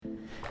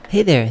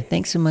Hey there,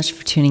 thanks so much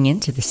for tuning in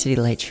to the City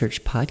Light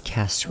Church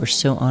podcast. We're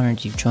so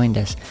honored you've joined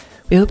us.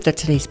 We hope that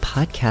today's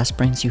podcast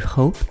brings you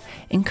hope,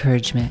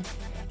 encouragement,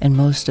 and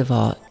most of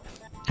all,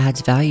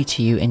 adds value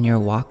to you in your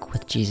walk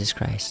with Jesus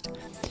Christ.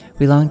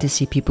 We long to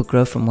see people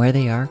grow from where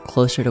they are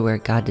closer to where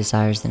God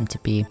desires them to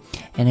be,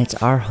 and it's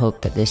our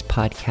hope that this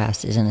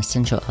podcast is an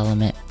essential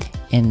element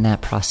in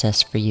that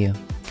process for you.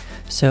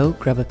 So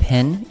grab a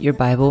pen, your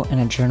Bible,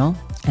 and a journal,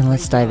 and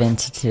let's dive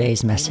into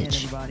today's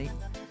message.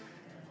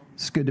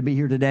 It's good to be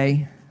here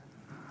today.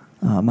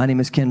 My name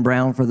is Ken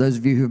Brown. For those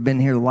of you who have been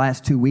here the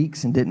last 2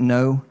 weeks and didn't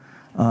know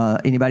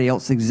anybody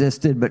else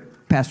existed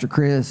but Pastor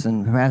Chris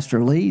and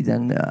Pastor Lee,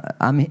 then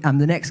I'm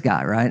the next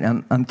guy, right?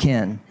 I'm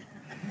Ken.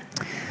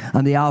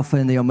 I'm the Alpha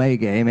and the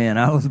Omega, amen.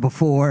 I was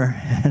before,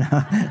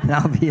 and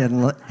I'll be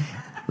in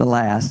the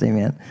last,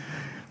 amen.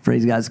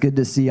 Praise God. It's good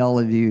to see all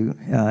of you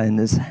in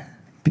this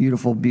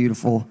beautiful,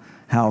 beautiful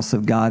house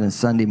of God on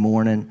Sunday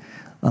morning.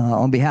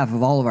 On behalf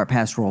of all of our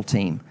pastoral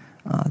team,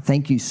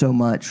 thank you so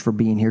much for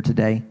being here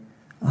today.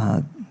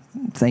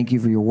 Thank you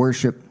for your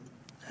worship,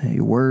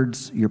 your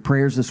words, your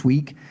prayers this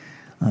week.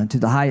 To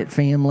the Hyatt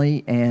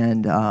family,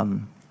 and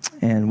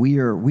we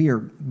are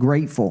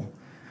grateful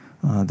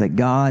that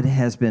God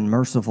has been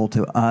merciful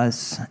to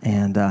us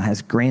and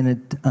has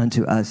granted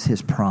unto us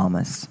His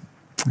promise.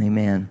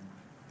 Amen.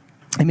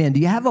 Amen. Do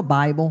you have a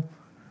Bible?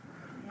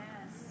 Yes.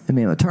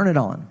 Amen. Well, turn it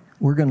on.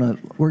 We're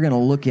gonna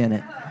look in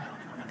it.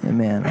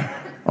 Amen.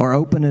 Or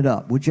open it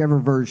up, whichever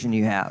version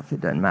you have.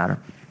 It doesn't matter.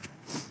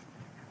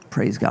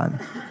 Praise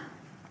God.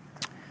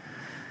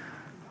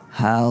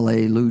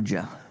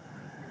 Hallelujah.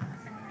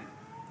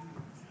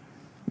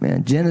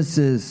 Man,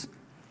 Genesis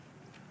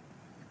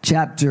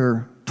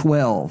chapter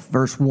 12,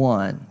 verse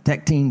 1.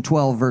 Tech Team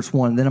 12, verse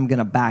 1. Then I'm going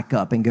to back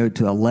up and go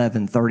to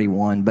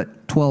 11:31.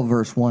 But 12,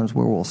 verse 1 is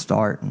where we'll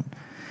start.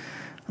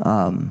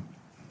 And,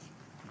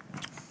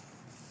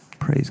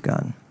 praise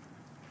God.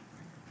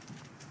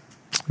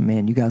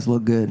 Man, you guys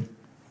look good.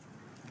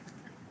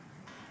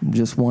 I'm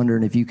just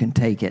wondering if you can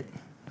take it.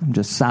 I'm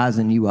just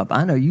sizing you up.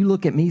 I know you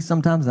look at me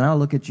sometimes, and I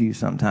look at you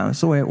sometimes. It's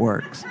the way it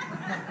works.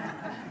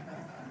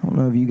 I don't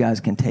know if you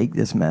guys can take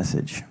this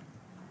message.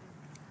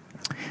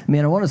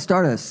 Man, I want to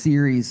start a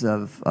series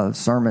of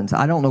sermons.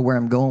 I don't know where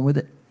I'm going with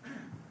it.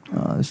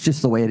 It's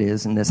just the way it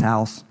is in this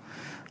house.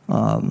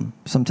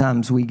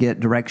 Sometimes we get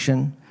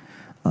direction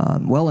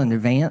well in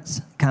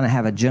advance, kind of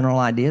have a general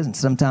idea, and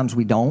sometimes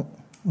we don't.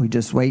 We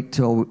just wait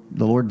till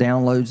the Lord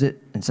downloads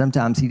it, and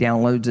sometimes He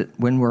downloads it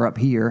when we're up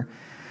here,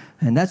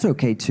 and that's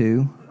okay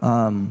too.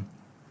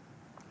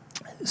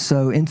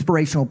 So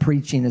inspirational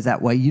preaching is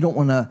that way. You don't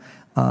want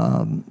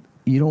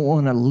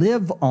to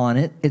live on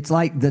it. It's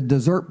like the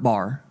dessert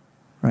bar,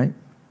 right?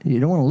 You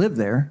don't want to live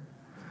there.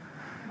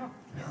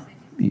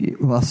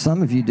 Well,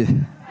 some of you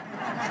do.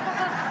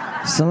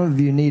 Some of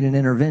you need an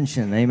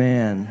intervention.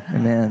 Amen.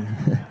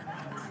 Amen.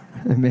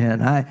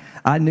 Amen.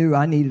 I knew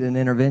I needed an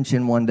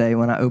intervention one day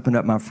when I opened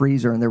up my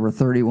freezer and there were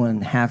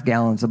 31.5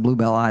 gallons of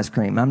Bluebell ice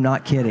cream. I'm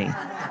not kidding.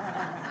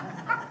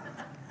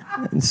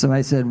 And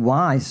somebody said,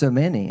 "Why so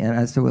many?" And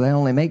I said, "Well, they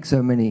only make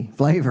so many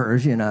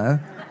flavors, you know."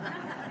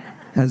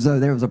 As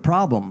though there was a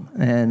problem.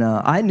 And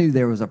I knew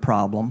there was a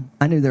problem.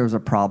 I knew there was a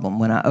problem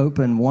when I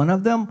opened one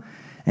of them,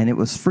 and it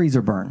was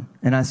freezer burn.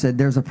 And I said,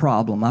 "There's a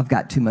problem. I've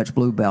got too much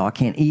Bluebell. I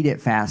can't eat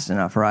it fast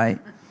enough," right?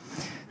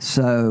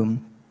 So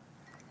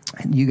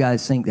you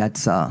guys think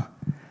that's I'm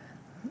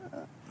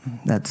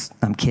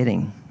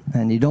kidding.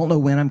 And you don't know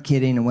when I'm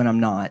kidding and when I'm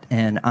not.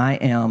 And I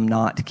am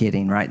not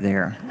kidding right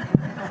there.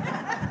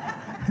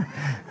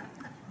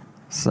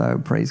 So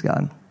praise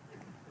God.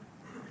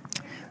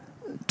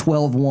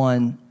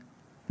 12:1.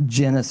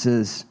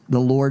 Genesis, the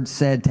Lord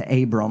said to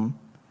Abram,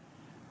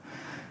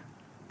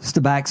 it's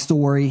the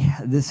backstory.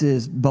 This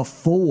is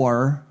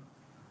before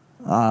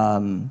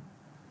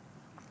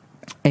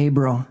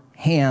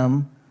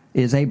Abraham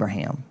is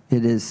Abraham.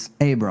 It is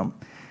Abram.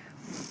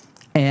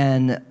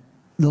 And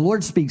the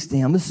Lord speaks to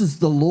him. This is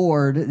the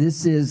Lord.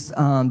 This is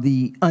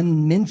the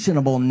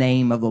unmentionable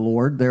name of the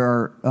Lord. There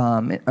are,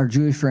 our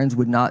Jewish friends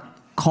would not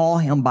call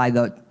Him by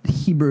the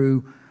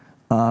Hebrew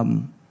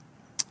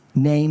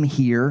name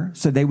here,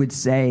 so they would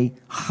say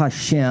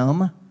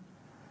Hashem,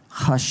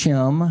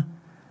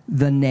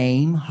 the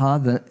name,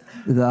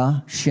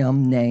 the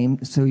Shem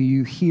name. So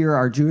you hear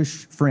our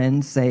Jewish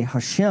friends say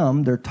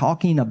Hashem, they're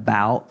talking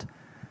about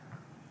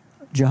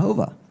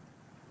Jehovah.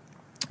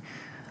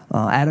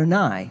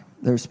 Adonai,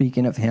 they're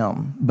speaking of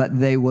Him, but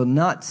they will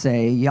not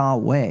say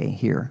Yahweh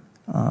here.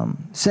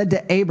 Said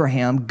to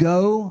Abraham,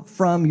 "Go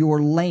from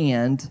your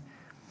land,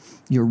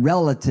 your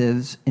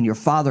relatives, and your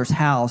father's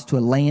house to a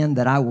land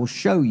that I will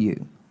show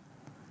you."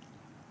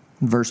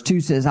 Verse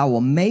 2 says, "I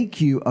will make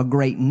you a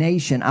great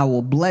nation. I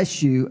will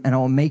bless you, and I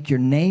will make your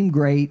name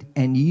great,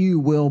 and you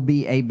will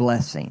be a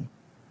blessing."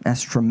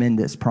 That's a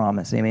tremendous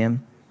promise. Amen.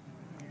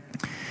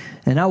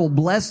 "And I will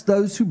bless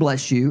those who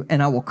bless you,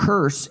 and I will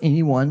curse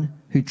anyone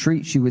who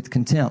treats you with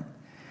contempt.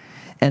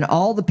 And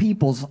all the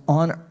peoples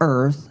on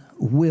earth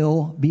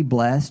will be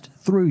blessed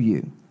through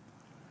you."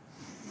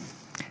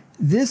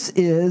 This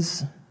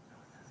is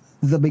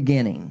the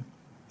beginning.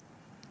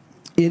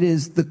 It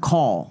is the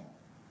call.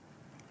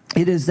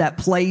 It is that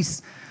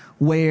place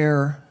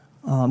where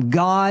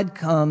God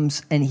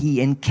comes and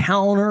he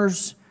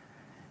encounters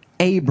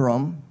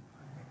Abram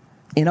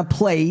in a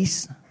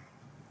place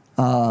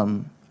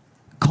called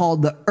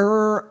the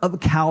Ur of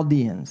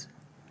Chaldeans.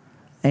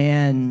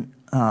 And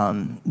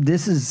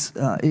this is,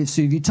 so if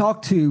you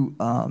talk to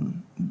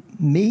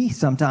me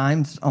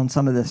sometimes on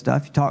some of this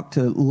stuff, you talk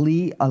to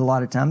Lee a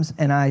lot of times,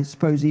 and I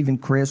suppose even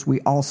Chris,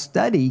 we all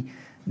study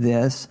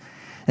this.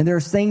 And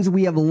there's things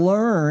we have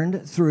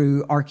learned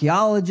through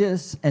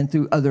archaeologists and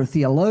through other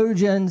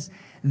theologians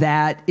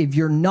that if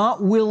you're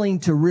not willing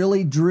to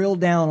really drill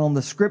down on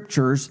the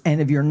scriptures, and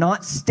if you're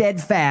not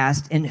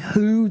steadfast in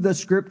who the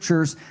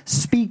scriptures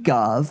speak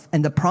of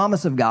and the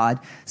promise of God,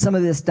 some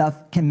of this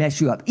stuff can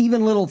mess you up.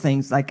 Even little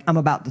things like I'm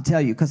about to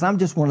tell you, because I'm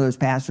just one of those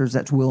pastors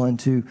that's willing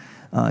to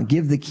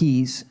give the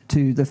keys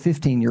to the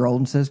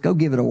 15-year-old and says, go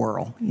give it a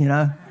whirl, you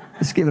know?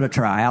 Let's give it a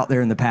try out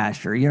there in the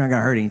pasture. You're not going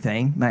to hurt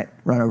anything. Might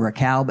run over a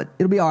cow, but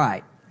it'll be all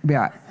right. It'll be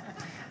all right.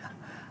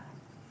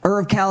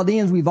 Ur of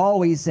Chaldeans, we've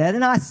always said,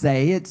 and I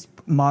say it's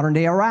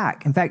modern-day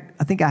Iraq. In fact,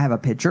 I think I have a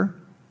picture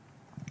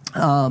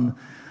of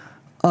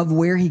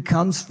where he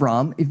comes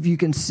from. If you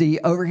can see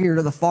over here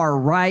to the far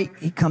right,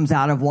 he comes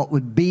out of what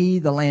would be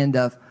the land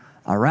of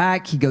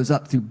Iraq. He goes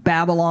up through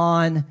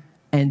Babylon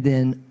and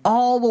then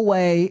all the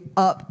way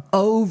up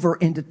over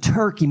into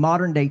Turkey,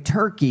 modern-day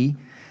Turkey,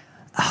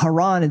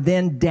 Haran, and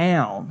then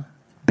down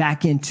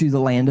back into the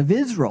land of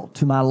Israel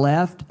to my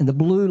left in the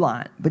blue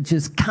line, but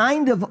just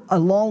kind of a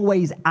long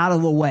ways out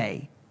of the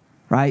way,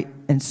 right?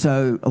 And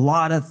so a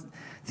lot of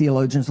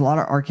theologians, a lot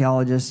of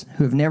archaeologists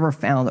who have never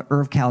found the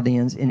Ur of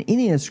Chaldeans in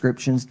any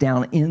inscriptions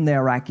down in the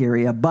Iraq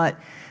area, but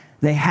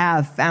they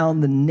have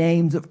found the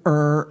names of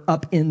Ur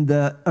up in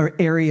the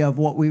area of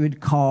what we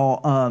would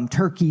call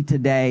Turkey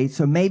today.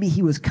 So maybe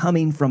he was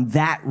coming from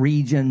that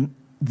region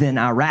than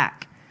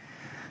Iraq.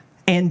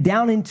 And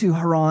down into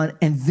Haran,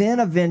 and then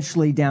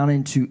eventually down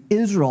into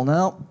Israel.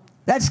 Now,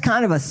 that's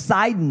kind of a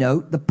side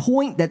note. The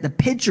point that the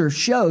picture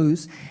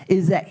shows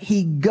is that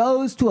he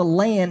goes to a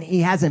land he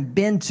hasn't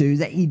been to,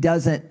 that he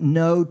doesn't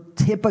know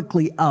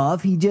typically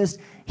of. He just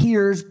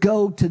hears,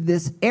 go to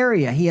this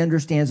area. He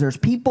understands there's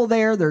people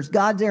there, there's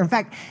gods there. In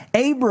fact,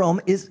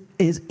 Abram is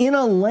in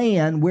a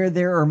land where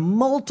there are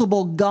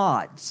multiple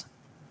gods.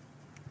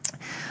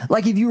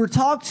 Like if you were to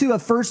talk to a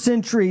first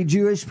century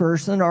Jewish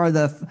person or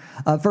the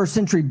first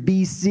century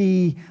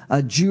BC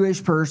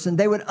Jewish person,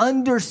 they would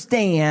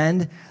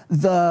understand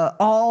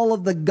all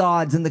of the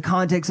gods in the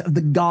context of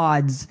the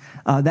gods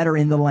that are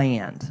in the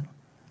land.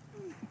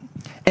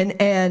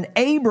 And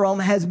Abram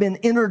has been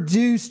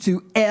introduced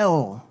to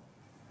El.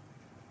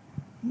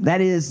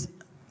 That is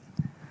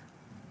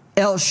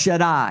El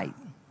Shaddai,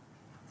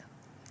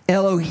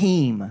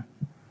 Elohim.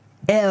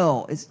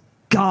 El is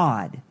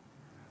God,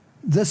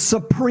 the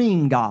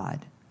supreme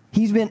God.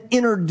 He's been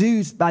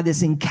introduced by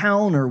this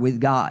encounter with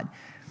God.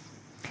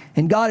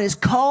 And God has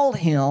called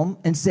him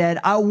and said,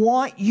 I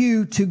want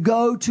you to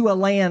go to a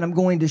land I'm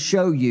going to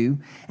show you,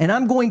 and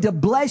I'm going to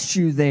bless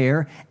you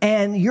there,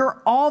 and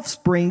your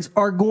offsprings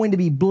are going to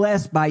be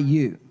blessed by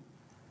you.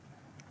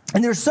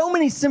 And there's so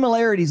many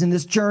similarities in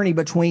this journey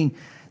between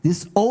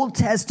this Old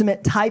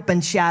Testament type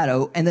and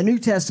shadow and the New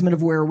Testament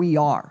of where we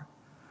are.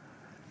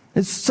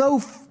 It's so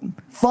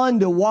fun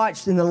to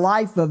watch in the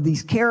life of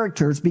these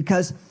characters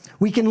because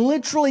we can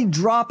literally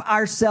drop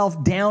ourselves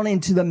down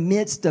into the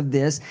midst of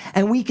this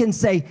and we can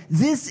say,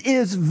 this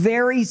is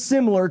very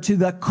similar to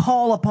the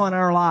call upon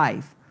our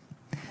life.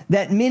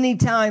 That many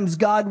times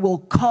God will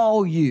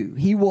call you.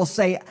 He will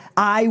say,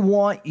 I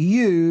want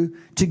you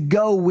to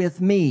go with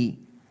me.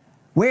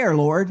 Where,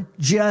 Lord?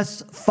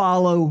 Just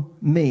follow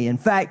me. In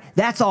fact,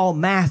 that's all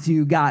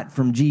Matthew got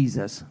from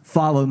Jesus.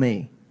 Follow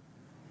me.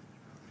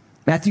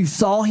 Matthew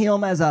saw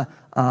him as a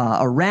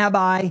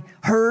rabbi,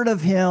 heard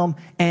of him,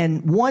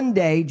 and one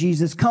day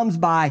Jesus comes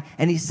by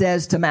and he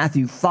says to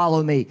Matthew,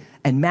 follow me.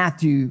 And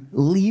Matthew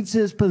leaves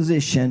his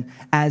position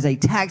as a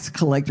tax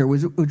collector,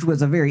 which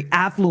was a very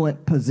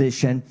affluent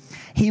position.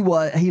 He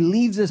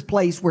leaves this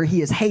place where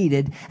he is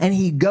hated, and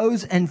he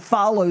goes and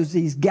follows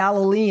these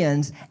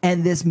Galileans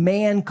and this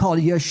man called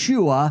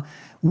Yeshua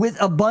with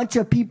a bunch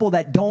of people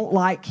that don't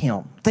like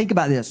him. Think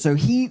about this. So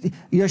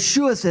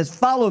Yeshua says,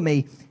 follow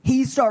me.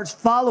 He starts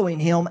following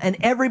him, and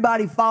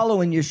everybody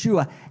following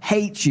Yeshua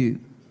hates you.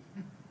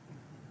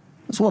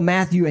 That's what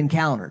Matthew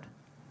encountered.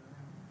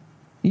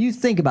 You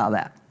think about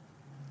that.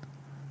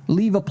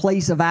 Leave a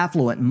place of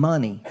affluent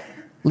money.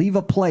 Leave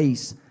a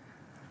place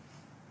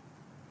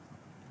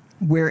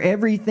where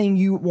everything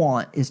you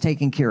want is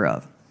taken care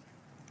of.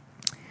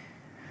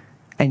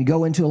 And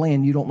go into a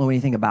land you don't know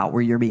anything about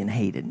where you're being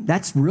hated.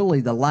 That's really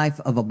the life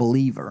of a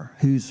believer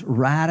who's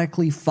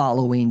radically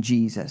following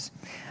Jesus.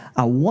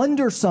 I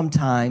wonder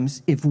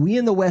sometimes if we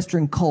in the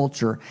Western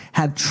culture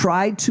have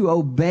tried to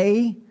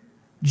obey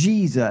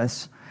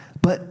Jesus,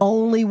 but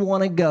only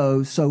want to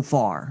go so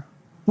far.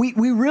 We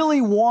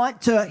really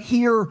want to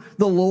hear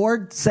the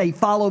Lord say,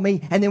 follow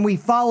me, and then we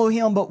follow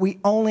him, but we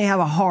only have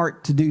a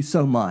heart to do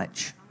so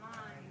much.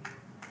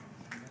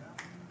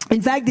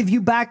 In fact, if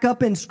you back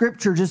up in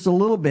Scripture just a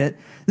little bit,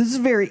 this is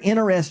very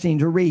interesting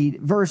to read.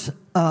 Verse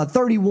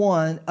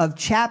 31 of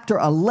chapter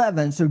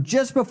 11, so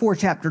just before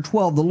chapter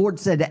 12, the Lord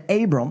said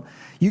to Abram,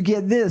 you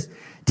get this,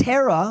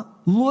 Terah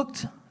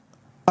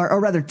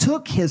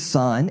took his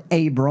son,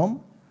 Abram,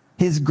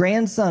 his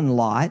grandson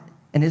Lot,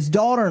 and his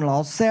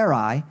daughter-in-law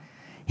Sarai,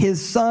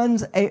 his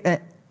son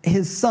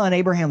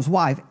Abraham's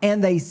wife,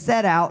 and they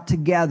set out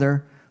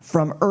together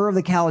from Ur of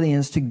the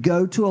Chaldeans to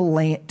go to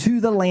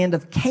the land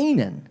of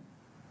Canaan.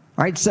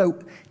 All right, so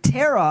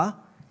Terah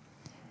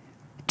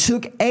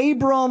took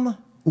Abram,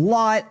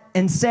 Lot,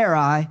 and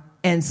Sarai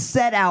and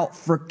set out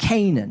for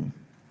Canaan.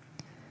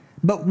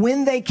 But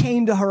when they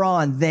came to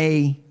Haran,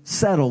 they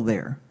settled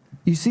there.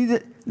 You see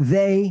that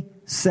they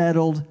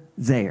settled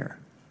there.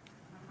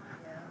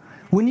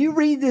 When you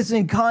read this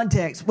in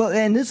context, well,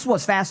 and this is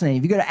what's fascinating.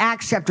 If you go to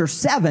Acts chapter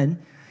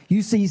 7,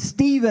 you see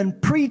Stephen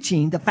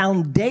preaching the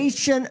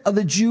foundation of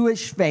the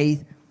Jewish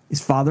faith is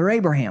Father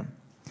Abraham.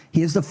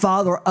 He is the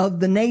father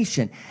of the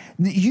nation.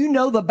 You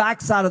know the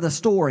backside of the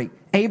story.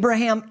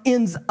 Abraham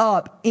ends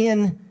up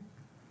in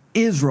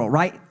Israel,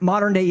 right?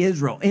 Modern day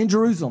Israel, in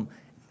Jerusalem,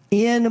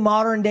 in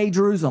modern day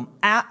Jerusalem,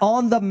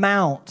 on the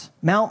Mount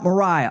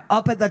Moriah,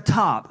 up at the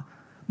top,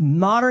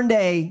 modern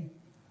day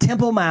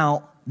Temple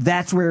Mount,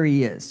 that's where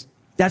he is.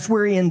 That's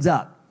where he ends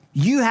up.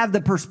 You have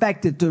the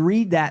perspective to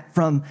read that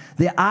from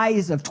the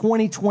eyes of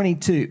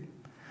 2022.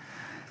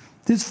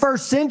 This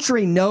first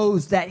century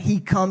knows that he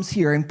comes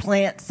here and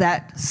plants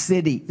that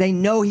city. They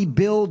know he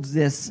builds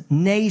this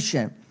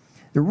nation.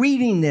 They're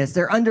reading this.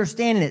 They're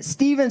understanding it.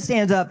 Stephen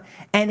stands up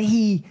and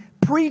he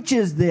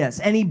preaches this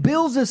and he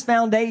builds this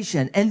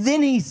foundation. And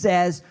then he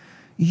says,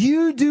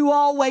 you do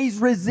always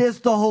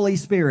resist the Holy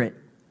Spirit.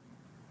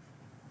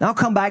 And I'll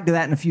come back to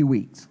that in a few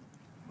weeks.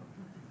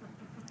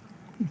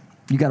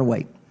 You got to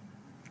wait.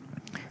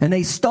 And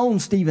they stone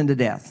Stephen to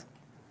death.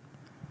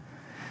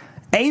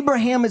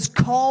 Abraham is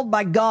called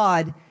by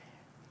God,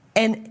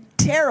 and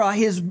Terah,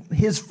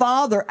 his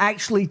father,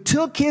 actually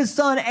took his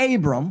son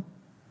Abram,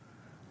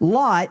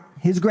 Lot,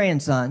 his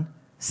grandson,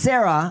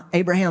 Sarah,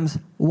 Abraham's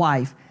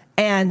wife,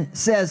 and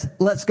says,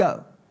 let's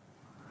go.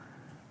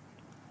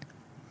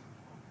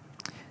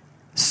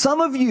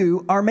 Some of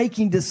you are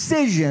making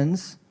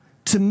decisions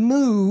to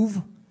move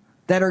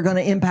that are going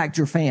to impact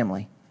your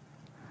family.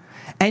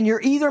 And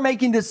you're either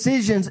making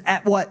decisions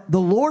at what the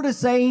Lord is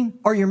saying,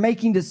 or you're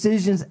making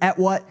decisions at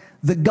what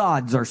the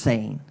gods are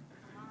saying.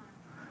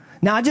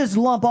 Now, I just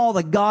lump all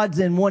the gods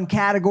in one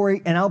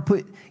category, and I'll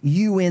put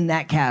you in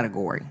that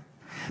category.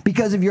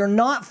 Because if you're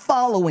not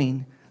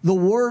following the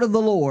word of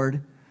the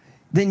Lord,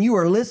 then you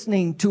are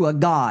listening to a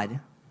god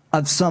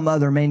of some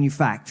other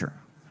manufacturer.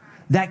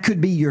 That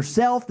could be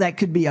yourself. That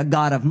could be a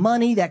god of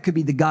money. That could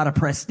be the god of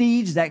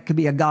prestige. That could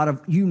be a god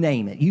of, you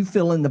name it. You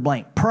fill in the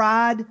blank.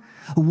 Pride,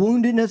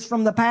 woundedness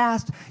from the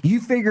past. You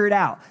figure it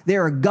out.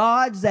 There are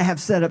gods that have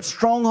set up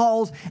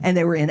strongholds, and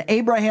they were in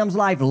Abraham's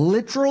life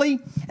literally,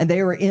 and they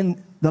are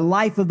in the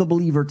life of the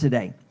believer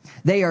today.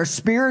 They are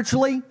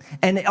spiritually,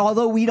 and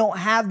although we don't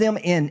have them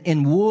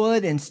in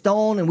wood and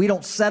stone, and we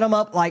don't set them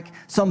up like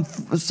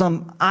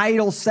some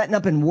idols setting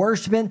up and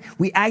worshiping,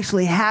 we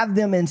actually have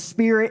them in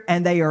spirit,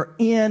 and they are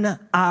in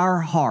our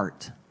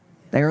heart.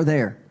 They are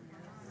there.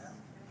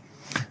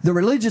 The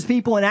religious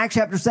people in Acts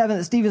chapter 7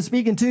 that Stephen's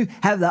speaking to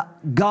have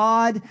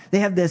they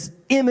have this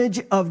image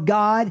of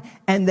God,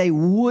 and they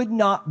would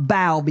not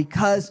bow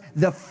because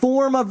the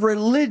form of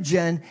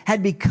religion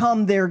had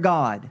become their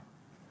God.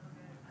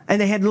 And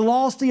they had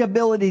lost the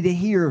ability to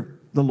hear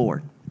the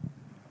Lord.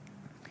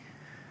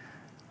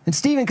 And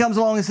Stephen comes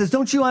along and says,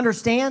 don't you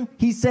understand?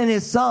 He sent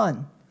his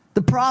son.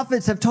 The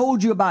prophets have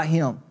told you about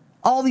him.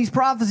 All these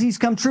prophecies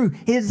come true.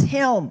 It's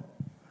him.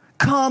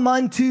 Come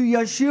unto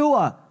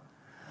Yeshua.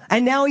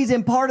 And now he's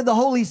imparted the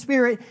Holy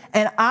Spirit.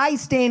 And I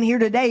stand here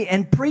today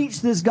and preach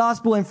this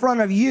gospel in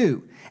front of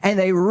you. And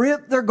they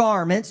rip their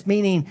garments,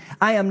 meaning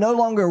I am no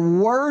longer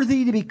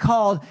worthy to be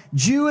called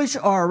Jewish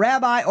or a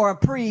rabbi or a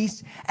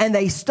priest, and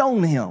they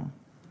stone him.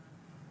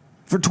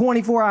 For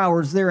 24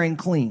 hours, they're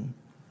unclean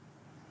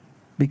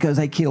because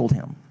they killed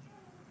him.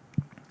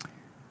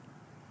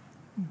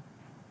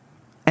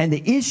 And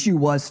the issue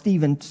was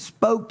Stephen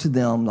spoke to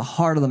them the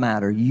heart of the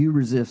matter. You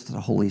resist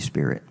the Holy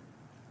Spirit.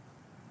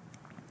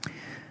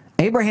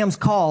 Abraham's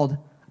called.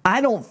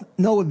 I don't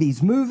know if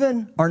he's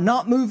moving or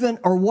not moving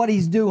or what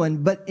he's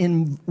doing, but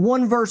in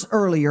one verse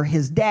earlier,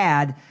 his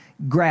dad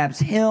grabs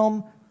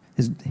him,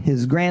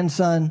 his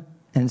grandson,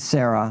 and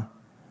Sarah,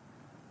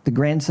 the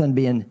grandson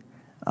being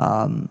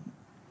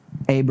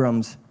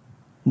Abram's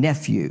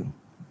nephew,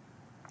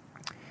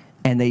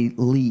 and they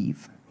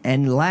leave.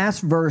 And the last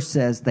verse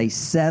says they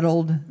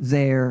settled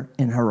there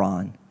in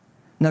Haran.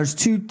 Now, there's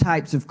two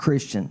types of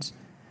Christians.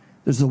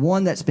 There's the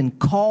one that's been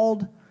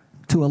called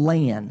to a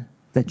land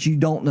that you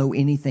don't know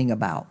anything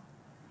about,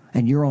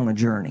 and you're on a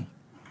journey.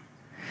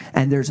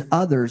 And there's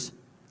others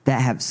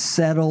that have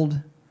settled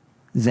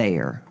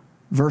there.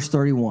 Verse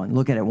 31,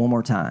 look at it one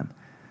more time.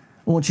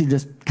 I want you to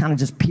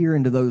just peer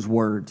into those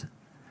words.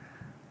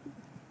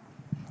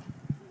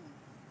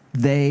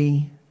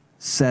 They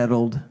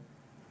settled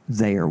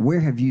there?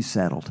 Where have you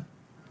settled?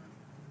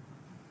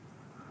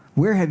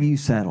 Where have you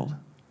settled?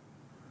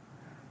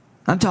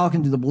 I'm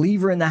talking to the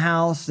believer in the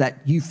house that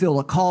you feel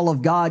a call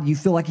of God. You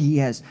feel like He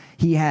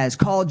has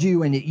called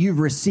you and that you've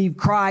received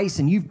Christ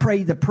and you've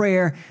prayed the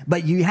prayer,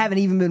 but you haven't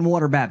even been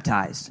water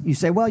baptized. You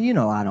say, well,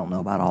 I don't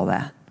know about all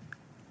that.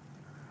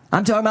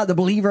 I'm talking about the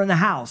believer in the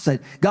house,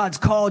 that God's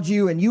called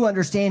you and you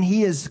understand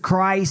He is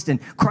Christ and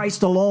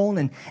Christ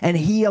alone, and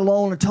He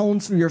alone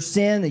atones for your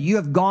sin, that you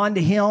have gone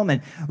to Him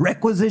and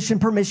requisitioned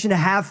permission to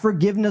have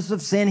forgiveness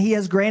of sin. He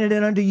has granted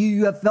it unto you.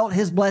 You have felt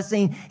His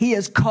blessing. He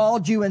has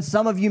called you, and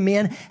some of you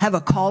men have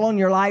a call on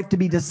your life to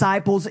be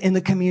disciples in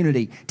the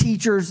community,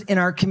 teachers in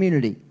our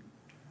community.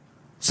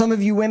 Some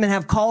of you women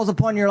have calls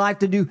upon your life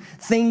to do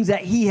things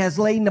that He has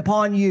laid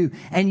upon you,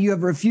 and you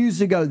have refused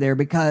to go there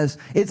because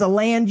it's a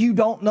land you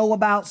don't know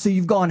about, so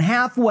you've gone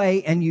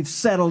halfway and you've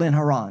settled in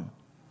Haran.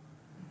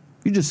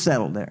 You just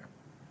settled there.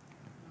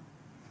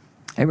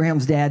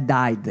 Abraham's dad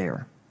died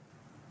there.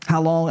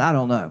 How long? I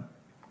don't know.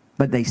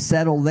 But they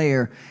settled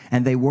there,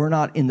 and they were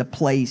not in the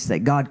place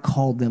that God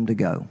called them to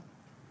go.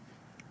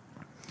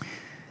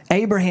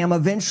 Abraham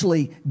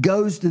eventually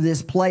goes to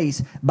this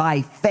place.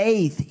 By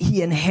faith,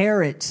 he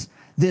inherits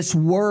this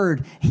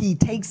word. He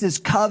takes this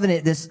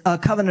covenant, this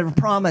covenant of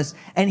promise,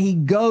 and he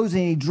goes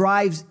and he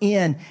drives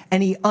in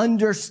and he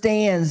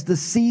understands the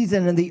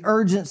season and the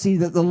urgency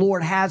that the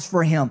Lord has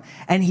for him.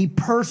 And he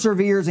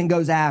perseveres and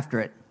goes after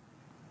it.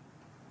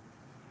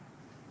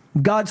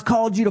 God's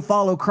called you to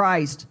follow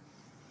Christ.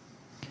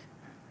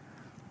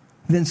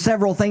 Then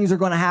several things are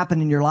going to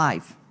happen in your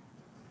life.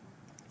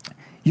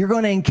 You're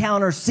going to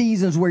encounter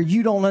seasons where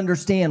you don't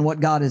understand what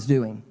God is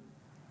doing.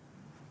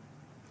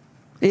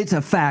 It's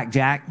a fact,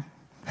 Jack.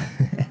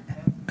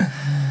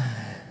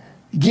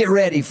 Get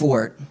ready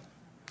for it.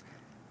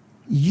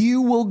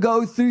 You will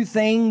go through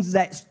things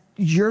that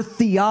your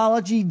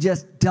theology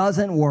just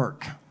doesn't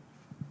work.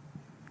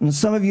 And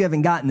some of you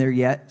haven't gotten there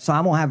yet, so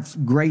I'm going to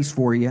have grace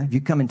for you if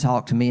you come and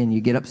talk to me and you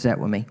get upset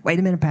with me. Wait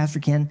a minute, Pastor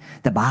Ken.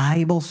 The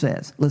Bible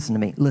says, listen to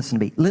me. Listen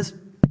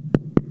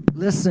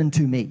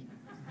to me.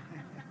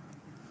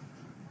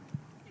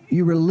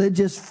 You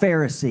religious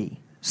Pharisee,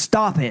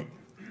 stop it.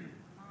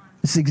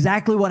 This is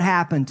exactly what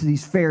happened to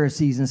these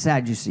Pharisees and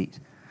Sadducees.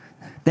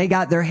 They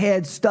got their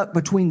heads stuck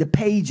between the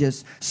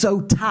pages so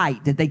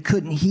tight that they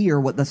couldn't hear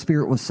what the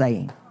Spirit was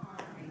saying.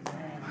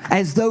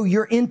 As though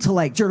your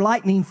intellect, your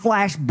lightning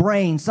flash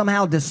brain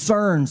somehow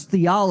discerns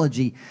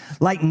theology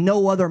like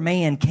no other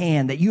man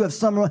can. That you have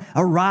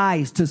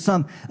arise to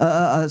some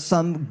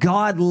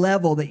God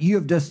level. That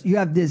you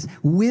have this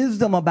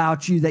wisdom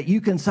about you that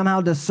you can somehow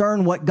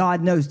discern what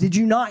God knows. Did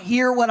you not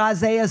hear what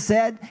Isaiah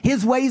said?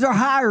 His ways are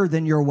higher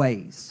than your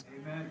ways.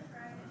 Amen.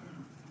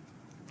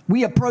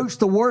 We approach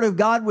the Word of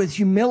God with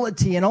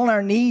humility and on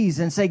our knees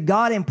and say,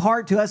 God,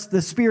 impart to us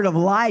the Spirit of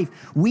life.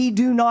 We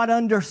do not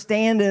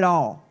understand it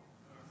all.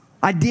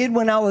 I did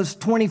when I was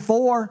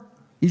 24.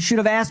 You should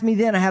have asked me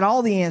then. I had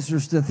all the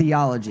answers to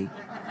theology.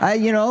 By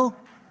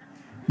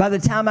the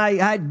time I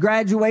had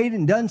graduated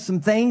and done some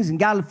things and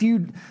got a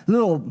few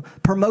little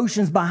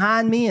promotions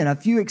behind me and a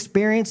few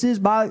experiences,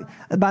 by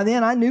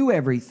then I knew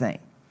everything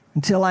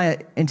until I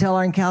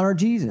encountered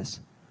Jesus.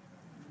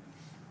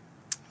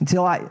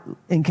 Until I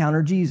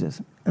encountered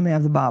Jesus. Let me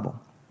have the Bible.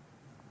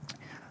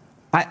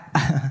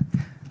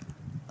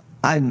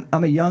 I'm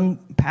a young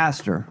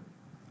pastor.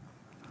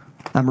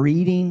 I'm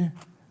reading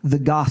the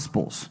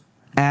Gospels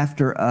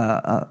after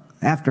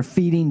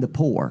feeding the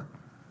poor.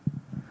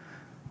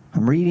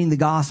 I'm reading the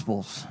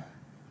Gospels,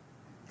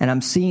 and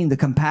I'm seeing the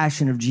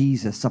compassion of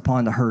Jesus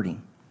upon the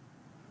hurting.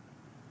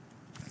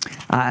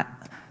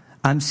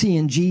 I'm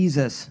seeing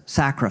Jesus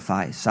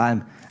sacrifice.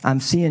 I'm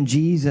seeing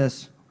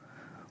Jesus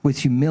with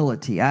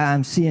humility.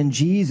 I'm seeing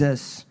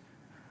Jesus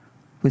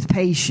with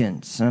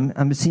patience.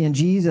 I'm seeing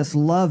Jesus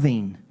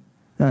loving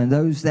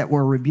those that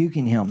were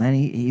rebuking him, and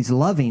he's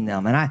loving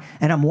them. And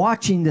I'm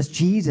watching this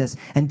Jesus,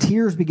 and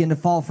tears begin to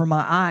fall from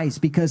my eyes,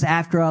 because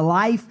after a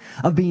life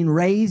of being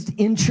raised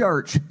in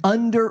church,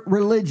 under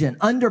religion,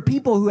 under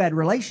people who had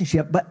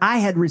relationship, but I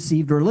had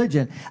received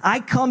religion, I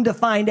come to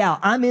find out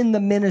I'm in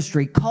the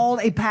ministry, called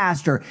a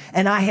pastor,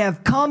 and I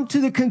have come to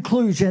the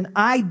conclusion,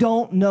 I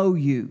don't know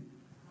you.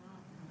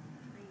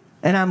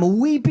 And I'm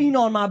weeping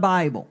on my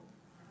Bible.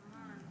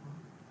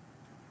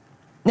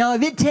 Now,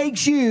 if it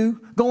takes you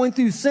going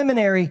through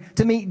seminary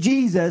to meet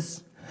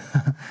Jesus,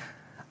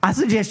 I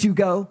suggest you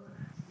go.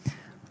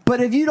 But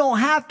if you don't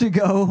have to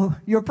go,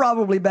 you're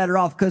probably better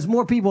off, because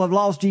more people have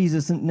lost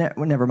Jesus.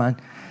 Never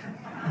mind.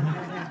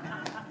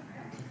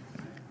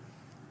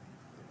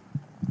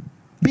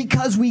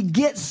 Because we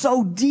get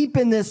so deep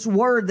in this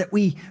word that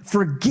we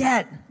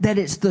forget that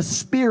it's the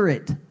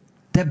Spirit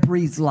that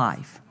breathes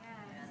life.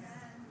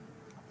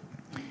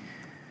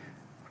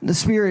 The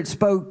Spirit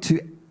spoke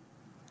to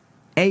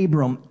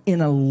Abram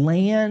in a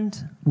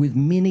land with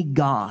many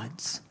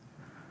gods.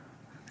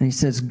 And he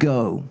says,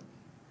 go.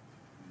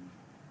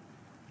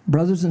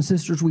 Brothers and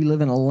sisters, we live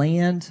in a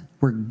land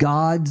where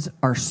gods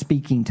are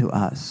speaking to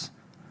us.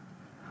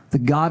 The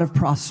God of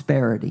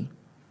prosperity.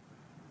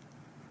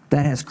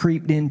 that has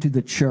creeped into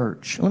the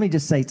church. Let me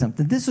just say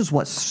something. This is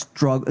what's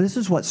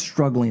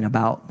struggling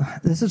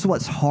about. This is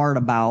what's hard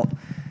about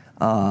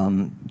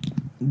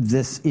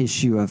this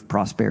issue of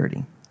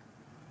prosperity.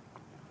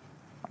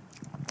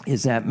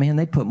 Is that, man,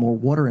 they put more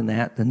water in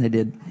that than they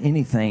did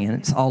anything, and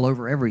it's all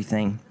over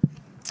everything.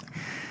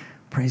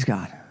 Praise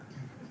God.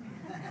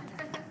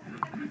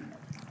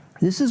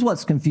 This is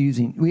what's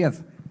confusing.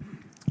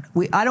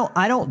 I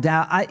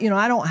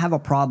don't have a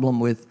problem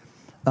with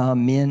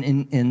men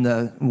in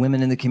the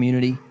women in the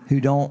community who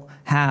don't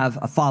have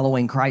a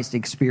following Christ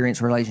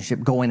experience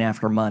relationship going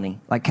after money.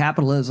 Like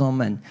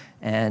capitalism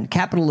and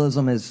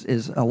capitalism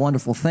is a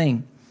wonderful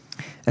thing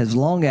as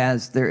long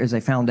as there is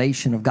a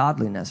foundation of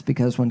godliness.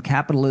 Because when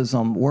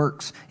capitalism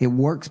works, it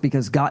works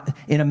because God,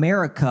 in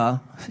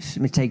America, let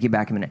me take you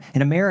back a minute.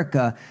 In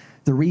America,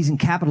 the reason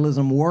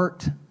capitalism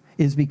worked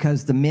is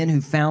because the men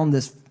who found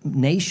this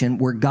nation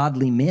were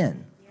godly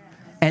men.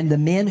 And the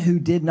men who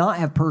did not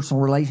have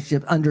personal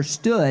relationships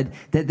understood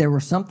that there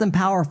was something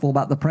powerful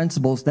about the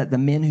principles that the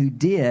men who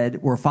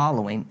did were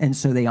following, and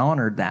so they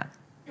honored that.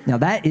 Now,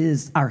 that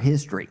is our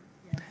history.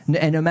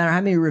 And no matter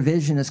how many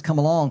revisionists come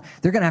along,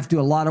 they're going to have to do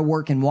a lot of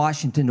work in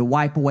Washington to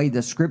wipe away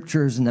the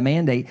scriptures and the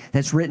mandate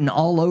that's written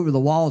all over the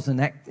walls in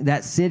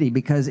that city,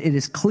 because it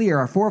is clear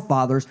our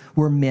forefathers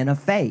were men of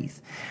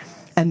faith.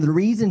 And the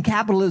reason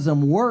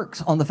capitalism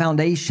works on the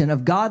foundation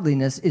of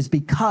godliness is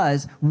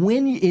because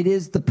when it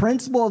is the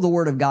principle of the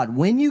Word of God,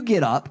 when you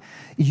get up,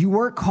 you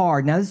work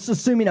hard. Now, this is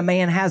assuming a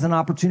man has an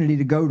opportunity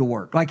to go to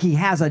work, like he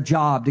has a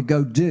job to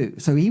go do.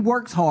 So he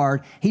works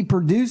hard. He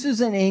produces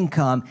an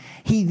income.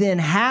 He then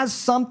has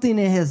something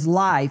in his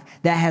life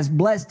that has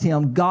blessed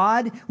him.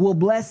 God will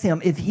bless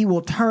him if he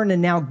will turn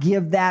and now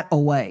give that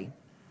away.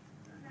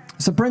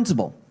 It's a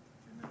principle.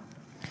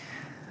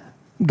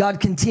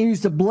 God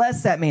continues to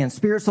bless that man,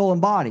 spirit, soul,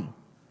 and body.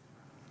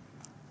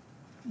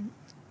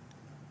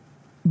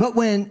 But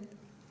when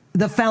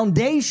the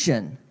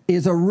foundation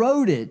is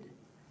eroded,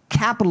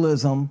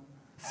 capitalism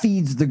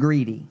feeds the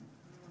greedy.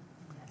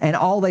 And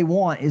all they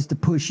want is to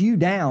push you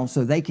down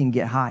so they can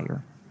get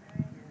higher.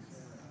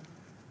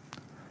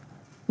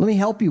 Let me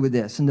help you with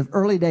this. In the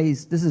early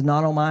days, this is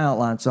not on my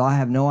outline, so I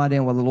have no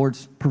idea why the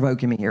Lord's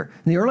provoking me here.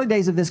 In the early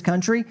days of this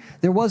country,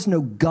 there was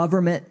no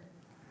government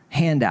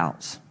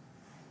handouts.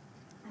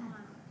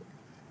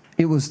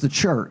 It was the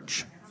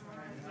church.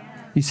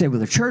 You say, well,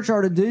 the church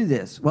ought to do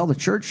this. Well, the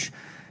church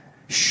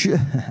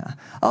should.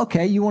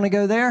 Okay, you want to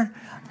go there?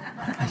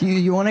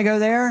 You want to go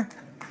there?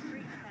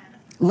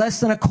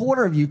 Less than a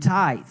quarter of you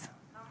tithe.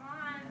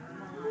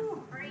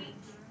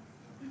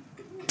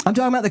 I'm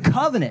talking about the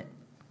covenant.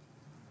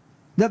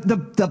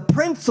 The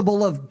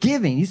principle of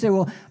giving. You say,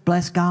 well,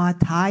 bless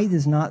God, tithe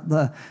is not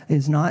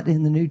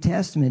in the New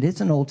Testament. It's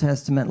an Old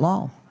Testament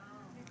law.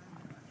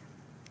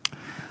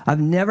 I've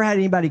never had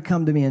anybody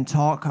come to me and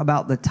talk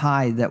about the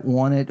tithe that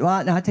wanted,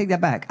 well, no, I take that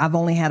back. I've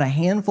only had a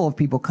handful of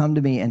people come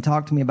to me and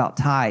talk to me about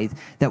tithe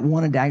that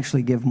wanted to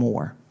actually give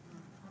more.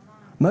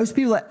 Most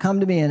people that come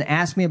to me and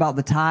ask me about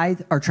the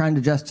tithe are trying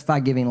to justify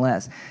giving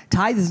less.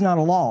 Tithe is not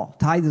a law.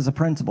 Tithe is a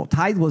principle.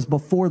 Tithe was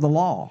before the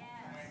law.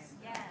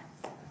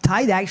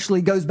 Tithe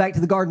actually goes back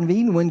to the Garden of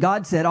Eden when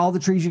God said all the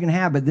trees you can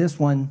have, but this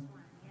one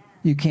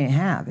you can't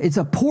have. It's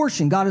a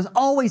portion. God has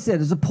always said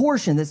it's a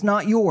portion that's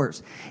not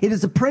yours. It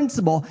is a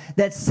principle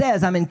that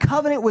says I'm in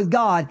covenant with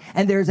God,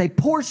 and there's a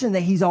portion that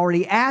he's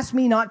already asked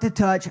me not to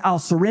touch. I'll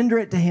surrender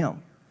it to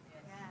him.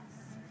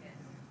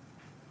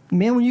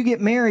 Man, when you get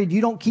married,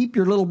 you don't keep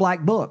your little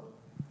black book.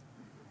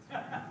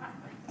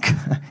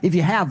 If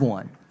you have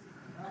one.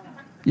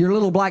 Your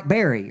little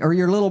BlackBerry or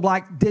your little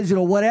black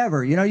digital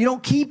whatever. You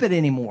don't keep it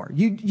anymore.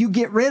 You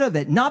get rid of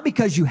it, not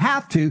because you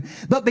have to,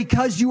 but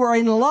because you are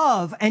in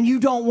love and you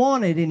don't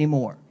want it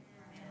anymore.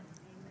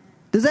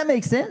 Does that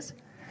make sense?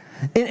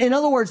 In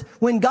other words,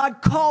 when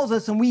God calls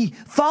us and we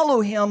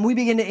follow him, we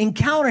begin to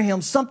encounter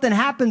him, something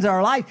happens in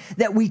our life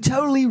that we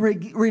totally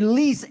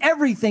release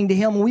everything to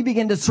him and we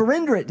begin to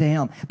surrender it to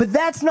him. But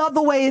that's not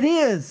the way it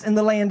is in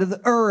the land of the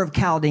Ur of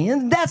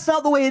Chaldean. That's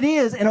not the way it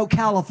is in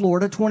Ocala,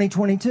 Florida,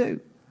 2022.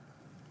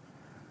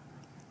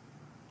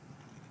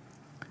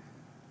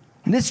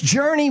 In this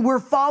journey, we're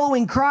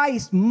following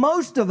Christ.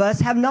 Most of us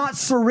have not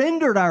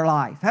surrendered our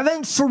life,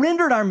 haven't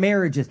surrendered our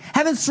marriages,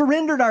 haven't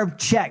surrendered our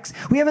checks.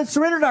 We haven't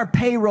surrendered our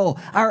payroll,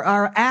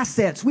 our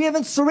assets. We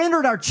haven't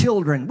surrendered our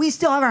children. We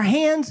still have our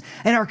hands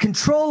and our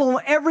control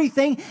on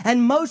everything.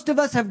 And most of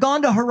us have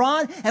gone to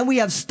Haran and we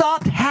have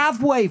stopped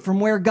halfway from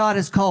where God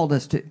has called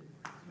us to.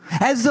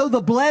 As though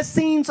the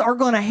blessings are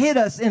going to hit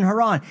us in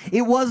Haran.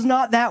 It was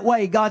not that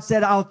way. God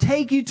said, I'll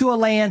take you to a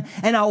land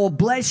and I will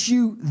bless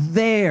you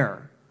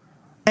there.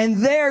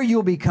 And there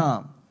you'll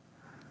become.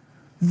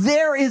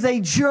 There is a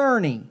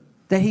journey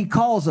that he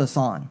calls us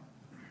on.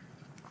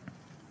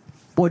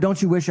 Boy, don't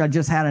you wish I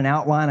just had an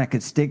outline I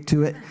could stick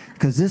to it?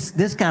 Because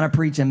this kind of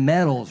preaching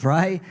metals,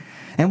 right?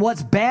 And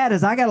what's bad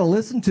is I got to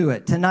listen to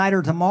it tonight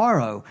or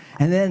tomorrow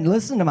and then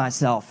listen to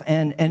myself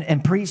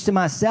and preach to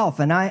myself.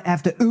 And I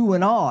have to ooh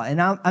and ah.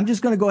 And I'm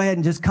just going to go ahead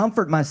and just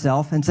comfort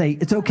myself and say,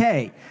 it's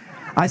okay.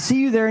 I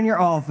see you there in your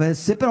office,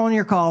 sipping on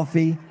your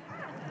coffee,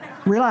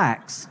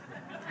 Relax.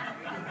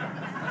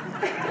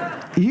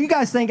 You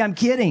guys think I'm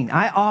kidding.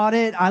 I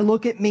audit. I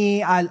look at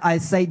me. I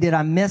say, did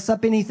I mess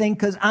up anything?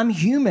 Because I'm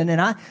human,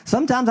 and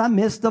sometimes I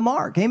miss the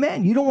mark.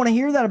 Amen. You don't want to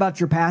hear that about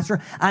your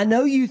pastor. I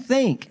know you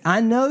think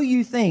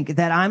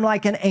that I'm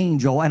like an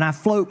angel, and I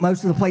float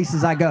most of the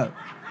places I go.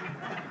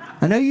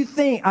 I know you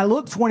think I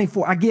look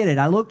 24. I get it.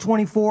 I look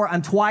 24.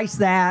 I'm twice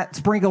that.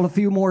 Sprinkle a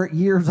few more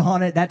years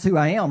on it. That's who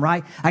I am,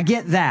 right? I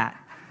get that.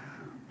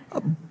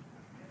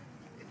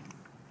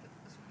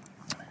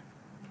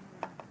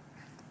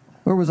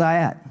 Where was I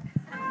at?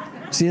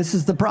 See, this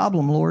is the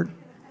problem, Lord.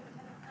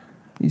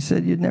 You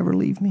said you'd never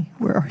leave me.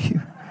 Where are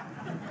you?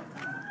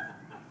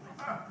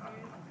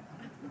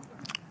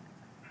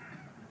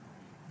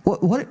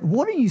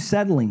 What are you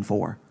settling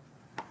for?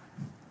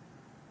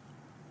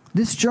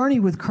 This journey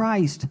with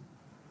Christ,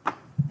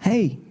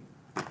 hey,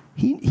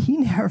 he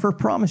never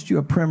promised you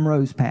a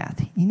primrose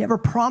path. He never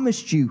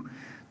promised you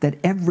that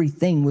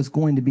everything was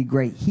going to be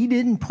great. He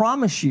didn't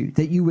promise you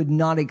that you would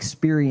not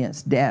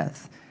experience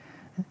death.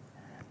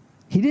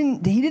 He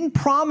didn't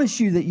promise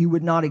you that you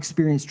would not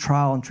experience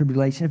trial and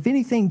tribulation. If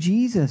anything,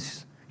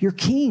 Jesus, your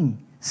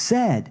King,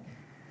 said,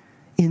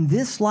 in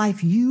this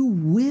life you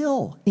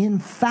will,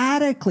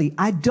 emphatically,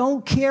 I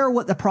don't care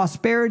what the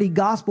prosperity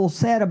gospel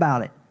said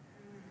about it,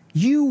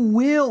 you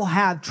will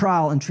have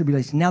trial and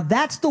tribulation. Now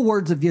that's the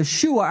words of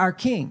Yeshua, our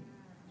King.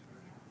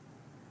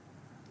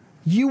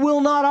 You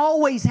will not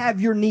always have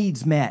your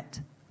needs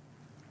met.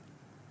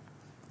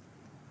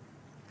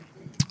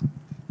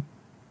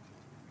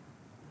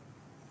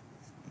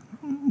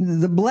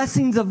 The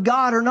blessings of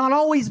God are not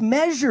always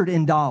measured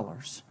in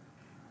dollars.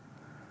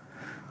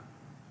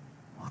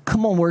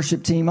 Come on,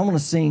 worship team. I'm going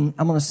to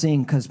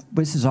sing because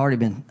this has already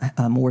been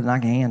more than I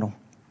can handle.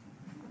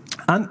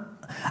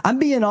 I'm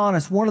being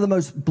honest. One of the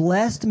most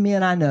blessed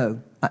men I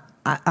know.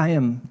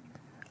 I'm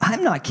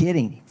not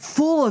kidding.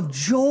 Full of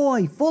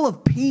joy, full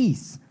of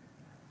peace.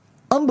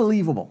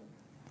 Unbelievable.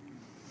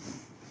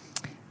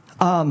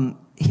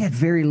 He had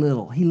very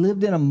little. He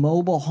lived in a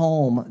mobile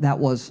home that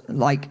was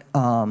like...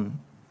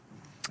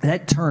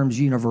 that term's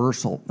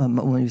universal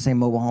when you say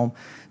mobile home.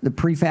 The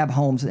prefab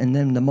homes and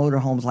then the motor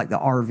homes like the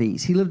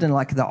RVs. He lived in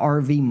like the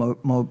RV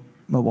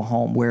mobile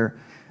home where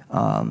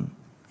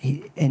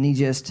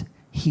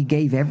he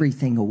gave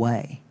everything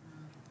away.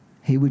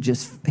 He would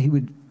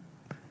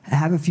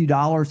have a few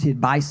dollars.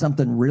 He'd buy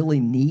something really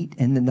neat.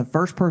 And then the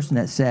first person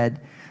that said,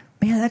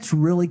 man, that's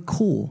really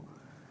cool,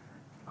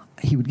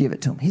 he would give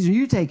it to him. He said,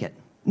 you take it.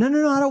 No,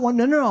 I don't want,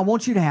 no, I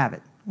want you to have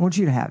it. I want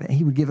you to have it.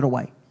 He would give it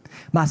away.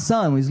 My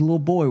son, when he was a little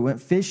boy,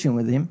 went fishing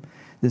with him,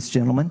 this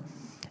gentleman.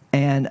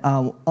 And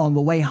on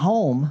the way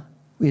home,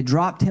 we had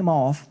dropped him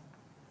off.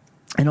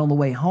 And on the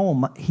way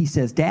home, he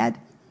says, Dad,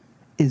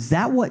 is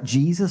that what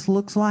Jesus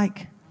looks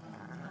like?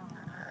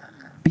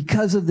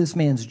 Because of this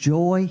man's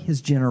joy, his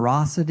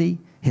generosity,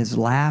 his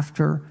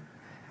laughter.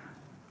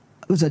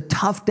 It was a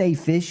tough day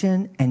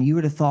fishing, and you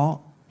would have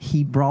thought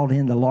he brought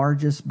in the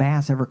largest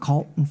bass ever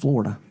caught in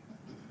Florida.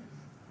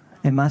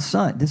 And my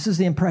son, this is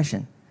the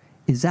impression.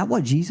 Is that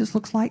what Jesus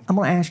looks like? I'm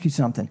going to ask you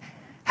something.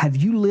 Have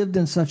you lived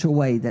in such a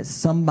way that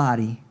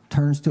somebody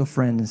turns to a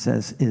friend and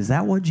says, is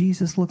that what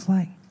Jesus looks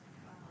like?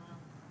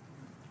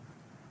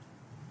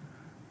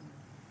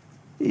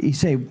 You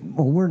say,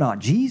 well, we're not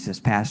Jesus,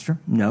 Pastor.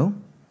 No,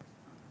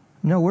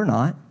 we're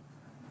not.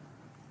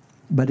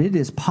 But it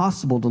is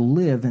possible to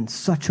live in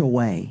such a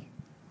way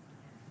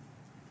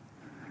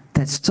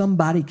that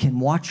somebody can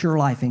watch your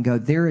life and go,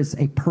 there is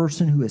a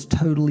person who has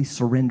totally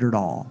surrendered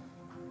all.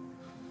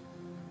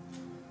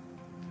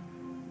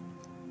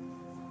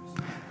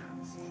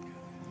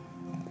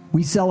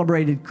 We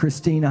celebrated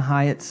Christina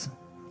Hyatt's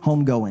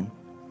homegoing.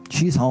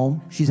 She's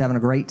home. She's having a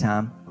great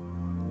time.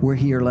 We're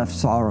here left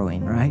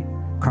sorrowing, right?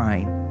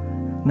 Crying.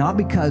 Not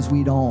because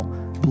we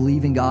don't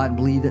believe in God and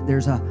believe that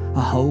there's a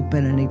hope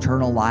and an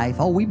eternal life.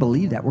 Oh, we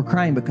believe that. We're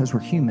crying because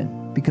we're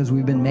human, because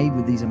we've been made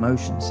with these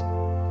emotions.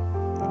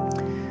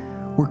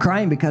 We're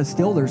crying because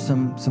still there's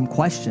some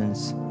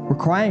questions. We're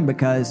crying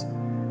because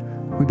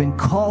we've been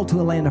called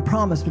to a land of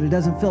promise, but it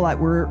doesn't feel like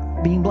we're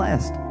being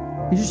blessed.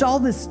 It's just all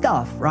this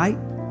stuff, right?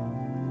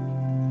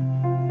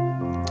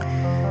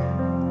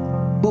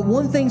 But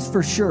one thing's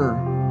for sure,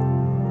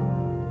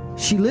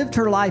 she lived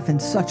her life in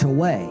such a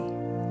way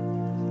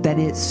that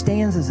it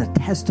stands as a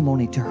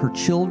testimony to her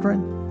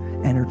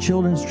children and her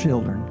children's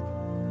children.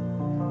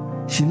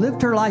 She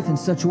lived her life in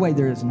such a way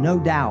there is no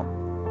doubt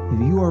if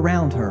you were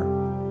around her,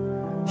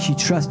 she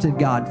trusted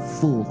God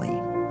fully.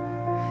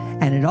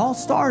 And it all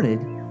started,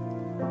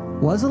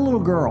 was a little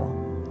girl,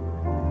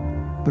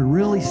 but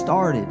really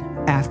started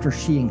after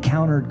she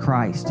encountered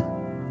Christ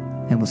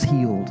and was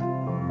healed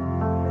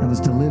and was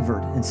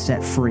delivered and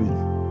set free.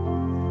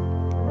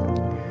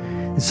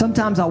 And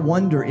sometimes I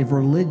wonder if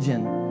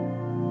religion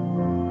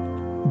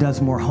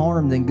does more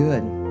harm than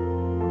good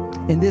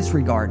in this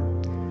regard.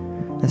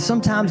 And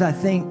sometimes I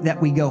think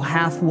that we go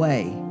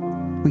halfway.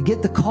 We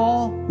get the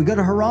call, we go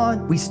to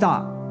Haran, we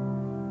stop.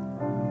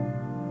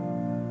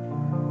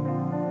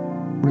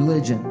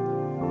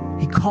 Religion.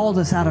 He called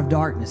us out of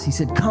darkness. He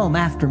said, come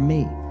after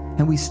me.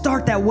 And we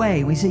start that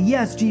way. We say,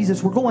 yes,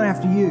 Jesus, we're going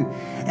after you.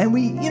 And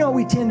we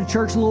attend the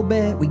church a little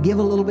bit. We give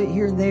a little bit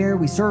here and there.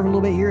 We serve a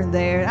little bit here and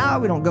there.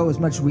 We don't go as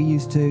much as we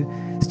used to.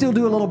 Still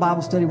do a little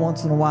Bible study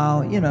once in a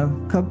while.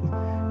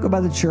 Go by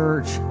the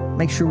church.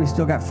 Make sure we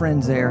still got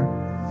friends there.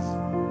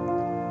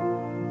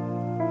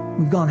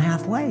 We've gone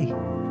halfway.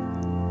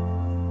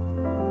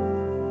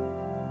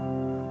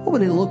 What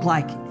would it look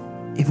like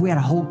if we had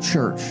a whole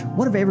church?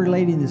 What if every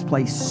lady in this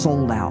place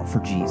sold out for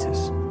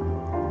Jesus?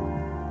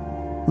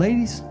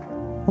 Ladies,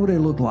 what would it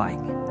look like?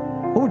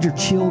 What would your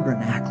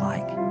children act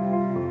like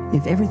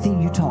if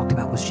everything you talked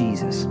about was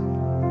Jesus?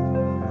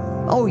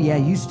 Oh yeah,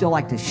 you still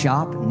like to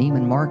shop at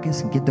Neiman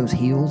Marcus and get those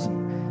heels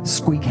and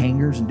squeak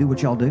hangers and do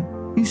what y'all do?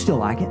 You still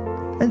like it.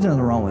 There's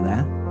nothing wrong with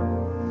that.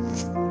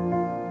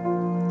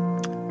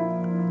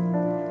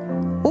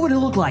 What would it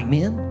look like,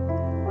 men?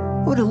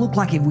 What would it look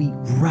like if we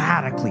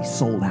radically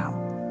sold out?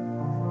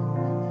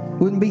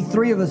 Wouldn't be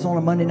 3 of us on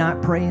a Monday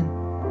night praying?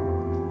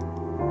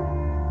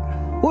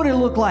 What would it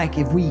look like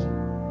if we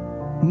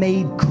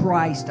made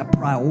Christ a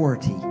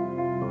priority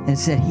and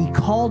said, He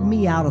called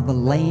me out of the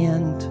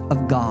land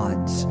of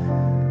gods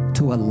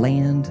to a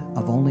land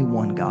of only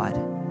one God,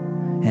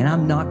 and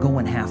I'm not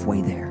going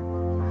halfway there.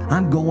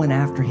 I'm going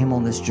after Him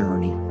on this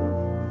journey.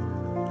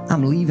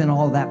 I'm leaving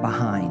all that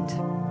behind.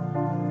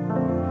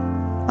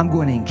 I'm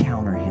going to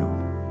encounter Him.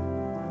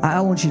 I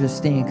want you to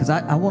stand because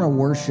I want to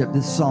worship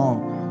this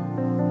song.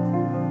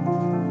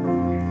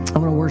 I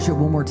want to worship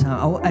one more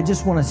time. I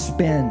just want to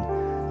spend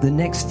the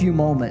next few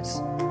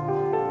moments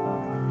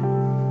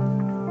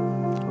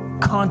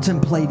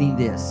contemplating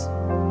this.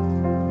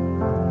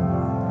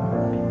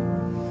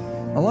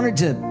 I want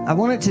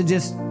it to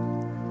just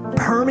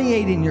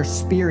permeate in your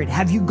spirit.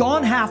 Have you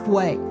gone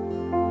halfway?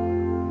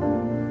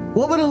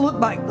 What would it look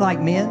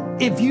like, men,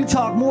 if you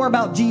talk more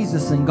about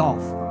Jesus than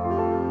golf?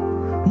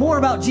 More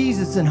about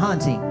Jesus than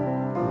hunting?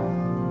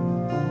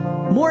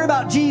 More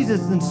about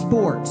Jesus than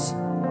sports?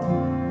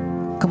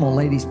 Come on,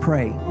 ladies,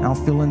 pray. I'll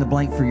fill in the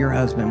blank for your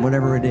husband,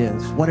 whatever it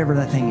is, whatever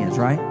that thing is,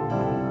 right?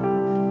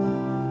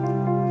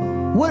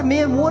 What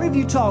if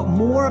you talked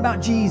more about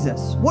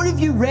Jesus? What if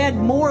you read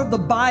more of the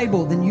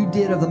Bible than you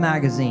did of the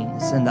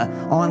magazines and the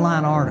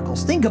online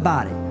articles? Think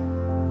about it.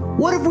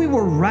 What if we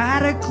were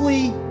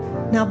radically...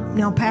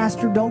 Now,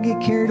 Pastor, don't get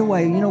carried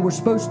away. We're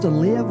supposed to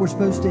live. We're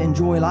supposed to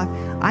enjoy life.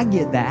 I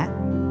get that.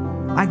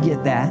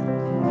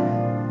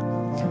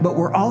 But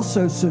we're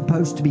also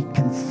supposed to be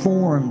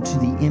conformed to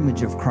the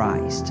image of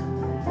Christ,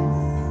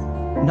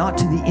 not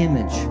to the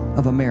image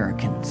of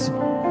Americans,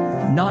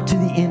 not to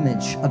the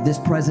image of this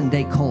present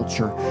day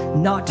culture,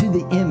 not to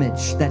the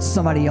image that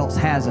somebody else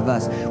has of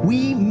us.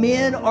 We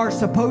men are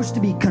supposed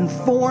to be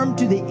conformed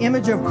to the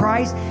image of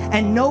Christ,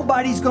 and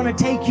nobody's going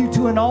to take you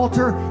to an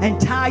altar and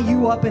tie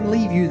you up and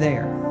leave you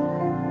there.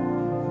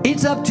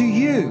 It's up to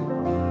you.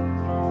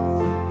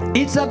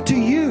 It's up to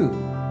you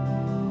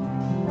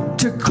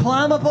to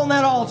climb up on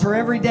that altar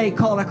every day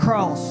called a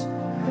cross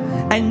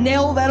and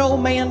nail that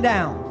old man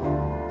down.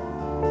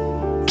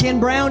 Ken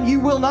Brown,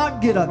 you will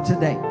not get up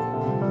today.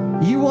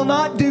 You will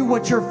not do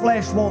what your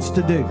flesh wants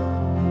to do.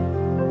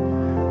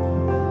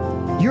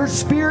 Your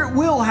spirit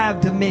will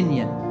have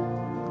dominion.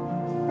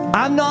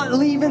 I'm not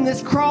leaving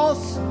this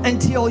cross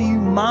until you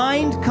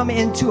mind come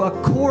into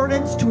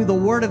accordance to the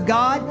Word of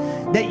God,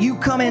 that you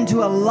come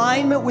into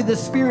alignment with the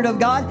Spirit of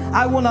God.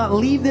 I will not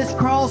leave this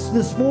cross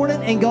this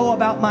morning and go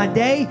about my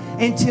day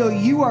until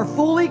you are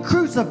fully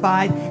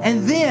crucified,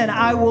 and then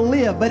I will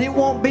live. But it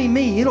won't be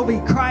me. It'll be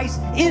Christ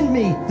in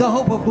me, the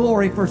hope of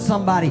glory for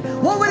somebody.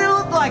 What would it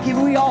look like if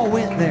we all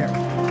went there?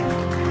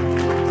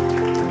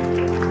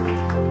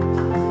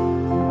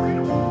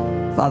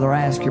 Father,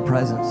 I ask your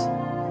presence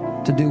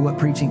to do what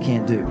preaching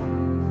can't do.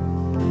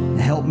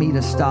 Help me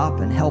to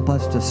stop and help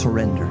us to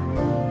surrender.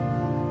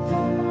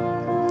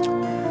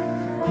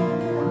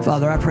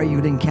 Father, I pray you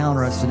would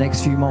encounter us the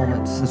next few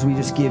moments as we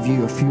just give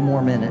you a few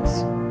more minutes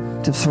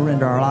to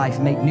surrender our life,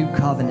 make new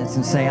covenants,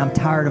 and say, I'm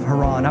tired of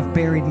Haran. I've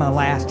buried my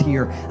last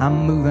here.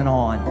 I'm moving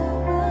on.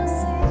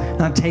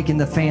 I'm taking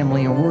the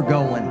family and we're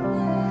going.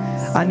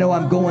 I know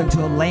I'm going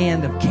to a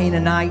land of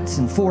Canaanites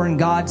and foreign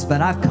gods,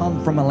 but I've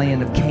come from a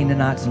land of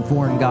Canaanites and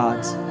foreign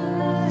gods.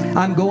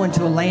 I'm going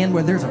to a land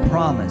where there's a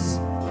promise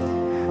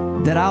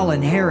that I'll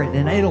inherit,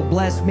 and it'll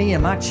bless me,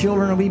 and my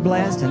children will be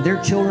blessed, and their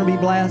children will be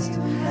blessed.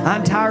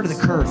 I'm tired of the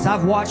curse.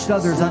 I've watched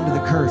others under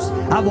the curse.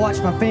 I've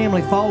watched my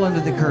family fall under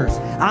the curse.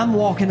 I'm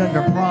walking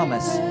under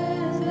promise.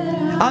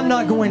 I'm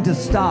not going to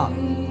stop.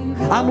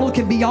 I'm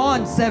looking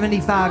beyond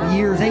 75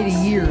 years, 80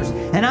 years,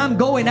 and I'm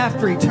going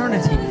after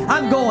eternity.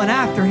 I'm going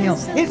after Him.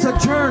 It's a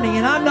journey,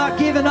 and I'm not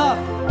giving up.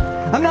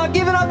 I'm not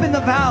giving up in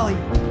the valley.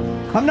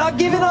 I'm not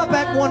giving up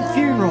at one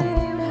funeral.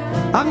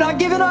 I'm not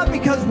giving up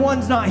because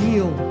one's not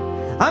healed.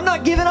 I'm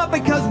not giving up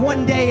because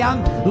one day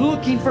I'm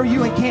looking for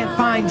you and can't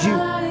find you.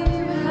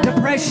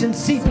 Depression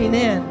seeping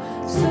in.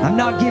 I'm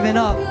not giving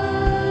up.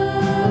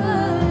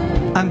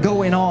 I'm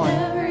going on.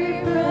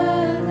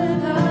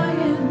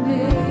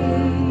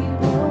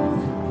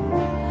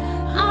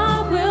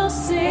 I will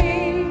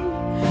sing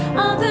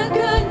of the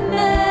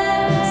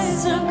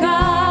goodness of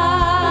God.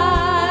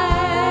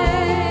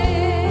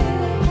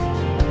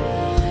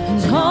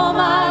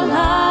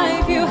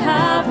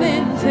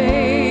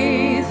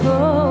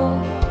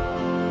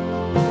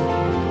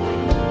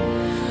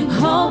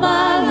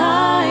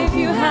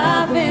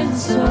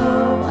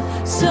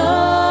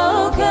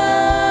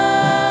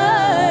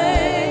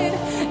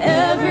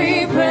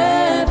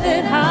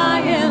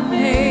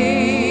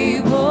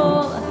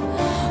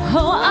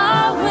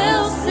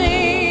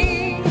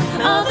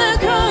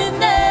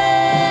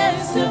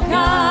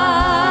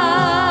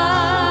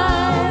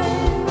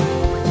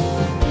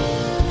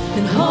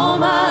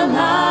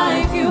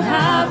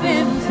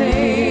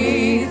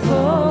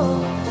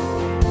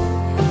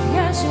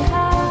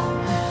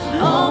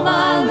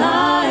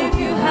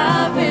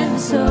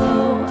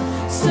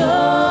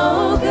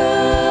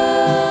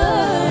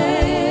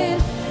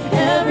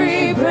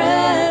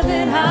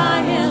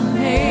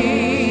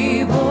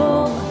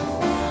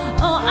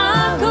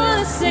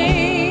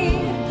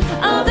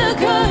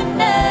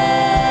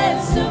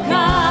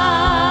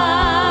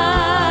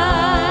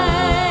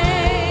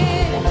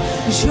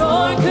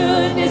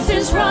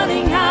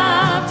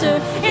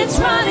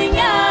 running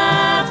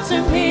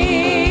after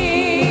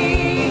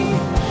me.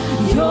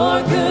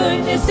 Your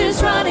goodness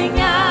is running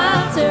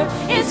after,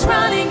 it's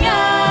running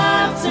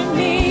after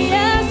me.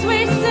 Yes,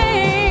 we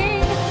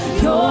sing.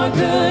 Your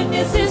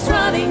goodness is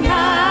running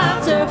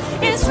after,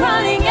 it's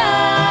running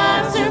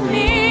after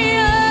me.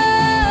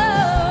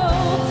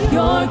 Oh,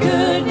 your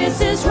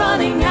goodness is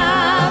running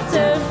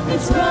after,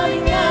 it's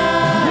running after.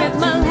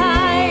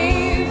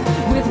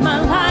 With my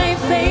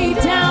life laid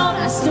down,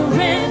 I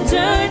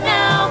surrender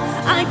now.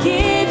 I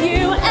give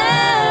you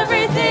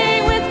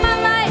everything. With my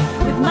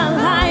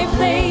life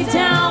laid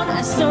down,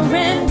 I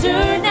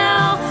surrender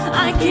now.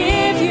 I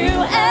give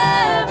you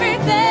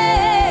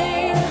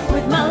everything.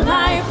 With my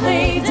life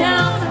laid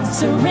down, I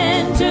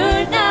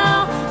surrender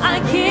now. I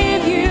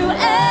give you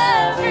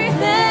everything.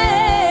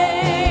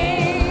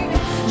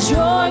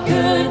 Your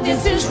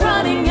goodness is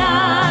running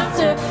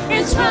after,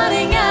 it's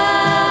running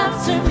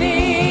after me.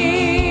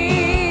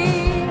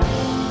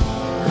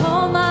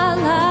 All my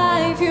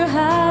life you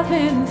have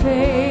been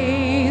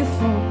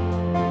faithful,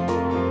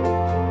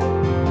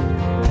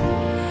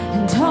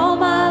 and all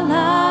my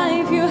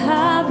life you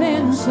have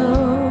been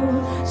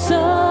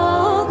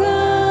so good.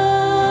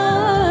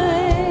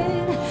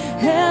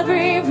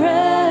 Every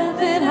breath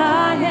that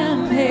I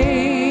am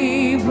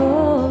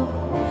able,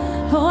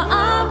 oh,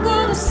 I'm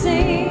gonna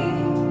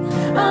sing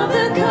of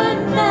the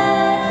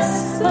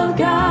goodness of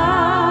God.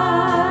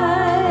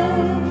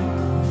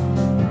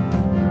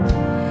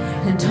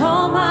 And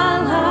all my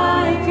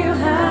life you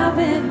have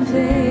been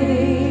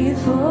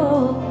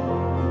faithful,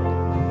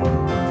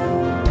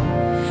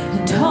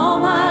 and all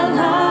my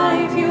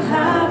life you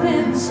have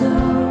been so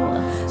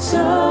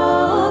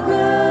good.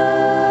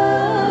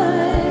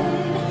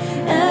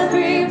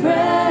 Every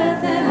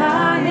breath that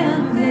I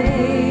am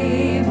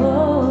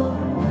able,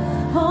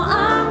 oh,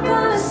 I'm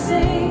gonna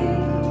sing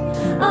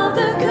of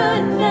the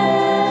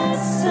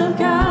goodness of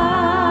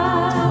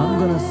God. I'm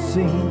gonna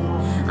sing.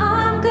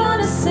 I'm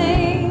gonna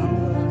sing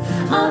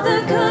of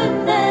the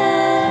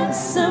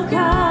goodness of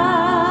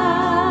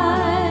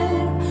God.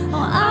 Oh,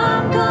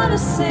 I'm gonna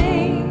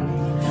sing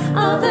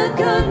of the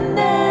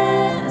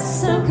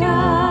goodness of God.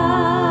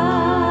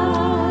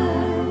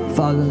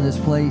 Father, in this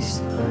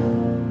place,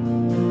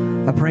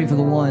 I pray for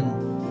the one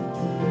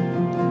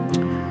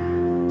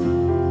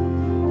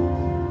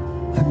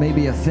who may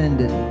be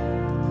offended.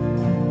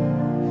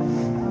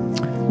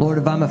 Lord,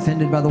 if I'm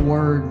offended by the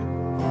word,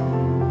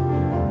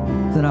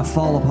 then I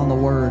fall upon the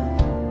word.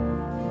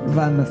 If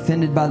I'm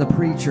offended by the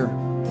preacher,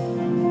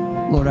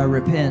 Lord, I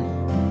repent.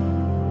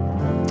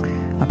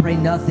 I pray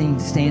nothing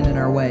stand in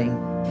our way.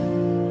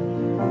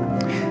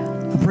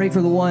 I pray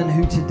for the one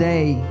who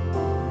today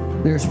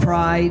there's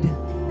pride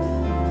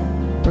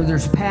or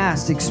there's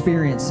past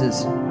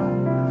experiences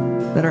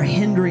that are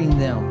hindering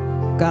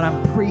them. God,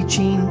 I'm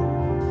preaching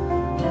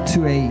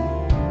to a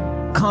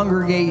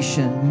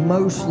congregation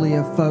mostly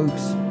of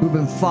folks who've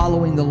been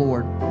following the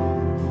Lord.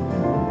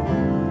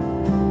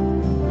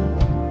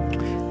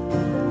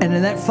 And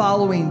in that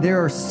following,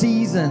 there are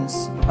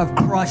seasons of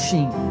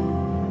crushing.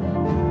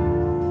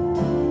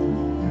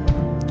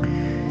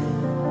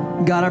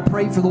 God, I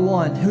pray for the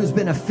one who's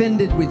been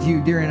offended with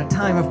you during a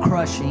time of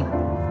crushing.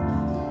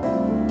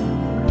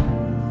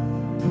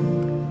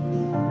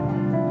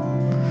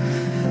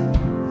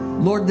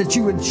 Lord, that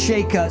you would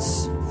shake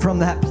us from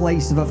that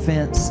place of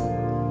offense,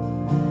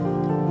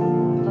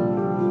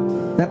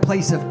 that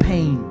place of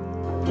pain.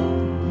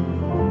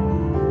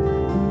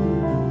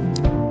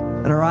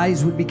 That our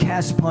eyes would be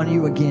cast upon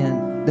you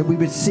again, that we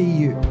would see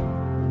you.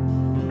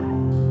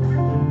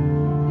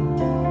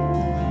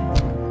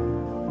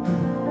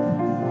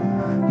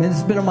 Man, this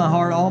has been on my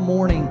heart all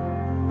morning,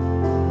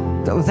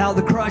 that without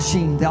the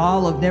crushing, the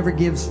olive never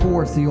gives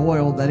forth the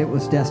oil that it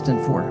was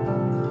destined for.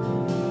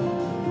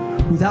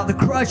 Without the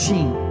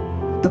crushing,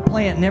 the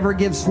plant never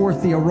gives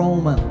forth the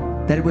aroma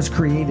that it was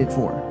created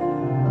for.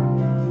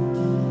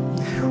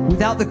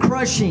 Without the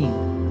crushing,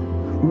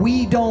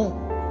 we don't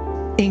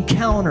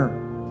encounter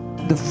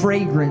the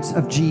fragrance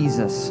of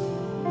Jesus.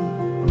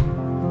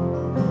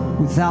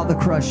 Without the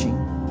crushing,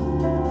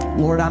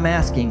 Lord, I'm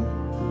asking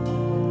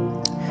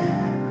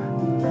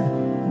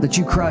that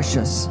you crush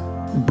us,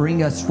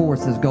 bring us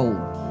forth as gold.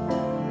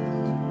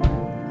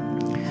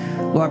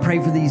 Lord, I pray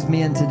for these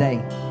men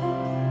today.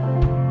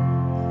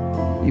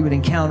 You would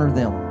encounter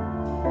them.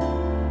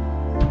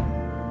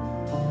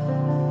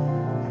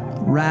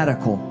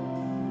 Radical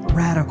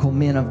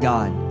men of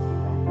God.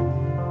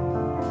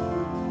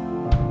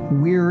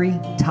 Weary,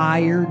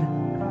 tired.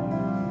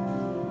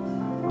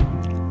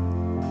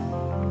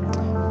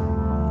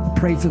 I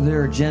pray for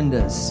their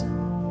agendas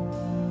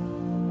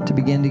to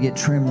begin to get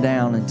trimmed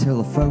down until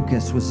the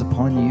focus was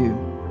upon you.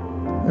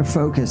 Their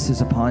focus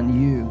is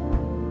upon you.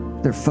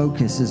 Their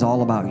focus is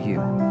all about you.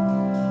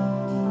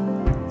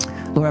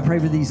 Lord, I pray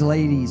for these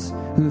ladies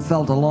who have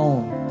felt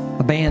alone,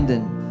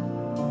 abandoned.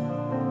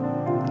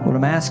 Lord,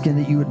 I'm asking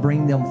that you would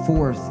bring them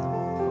forth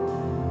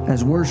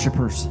as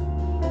worshipers,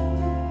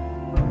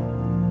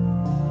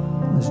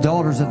 as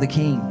daughters of the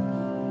King.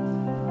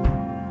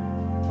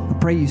 I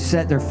pray you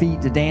set their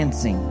feet to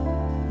dancing,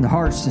 their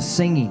hearts to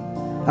singing.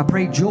 I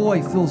pray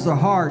joy fills their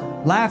heart,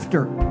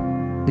 laughter,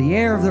 the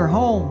air of their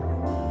home.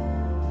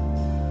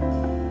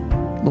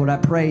 Lord, I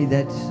pray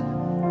that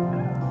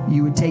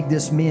you would take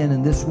this men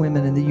and this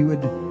women and that you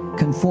would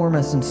conform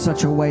us in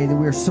such a way that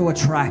we are so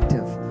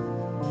attractive.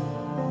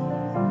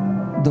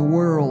 The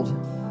world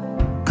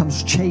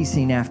comes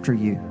chasing after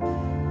you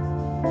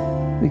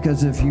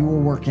because of your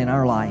work in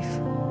our life.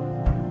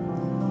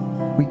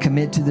 We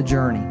commit to the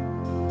journey.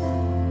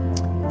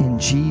 In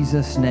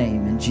Jesus'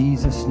 name, in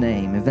Jesus'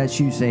 name. If that's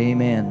you, say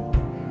amen.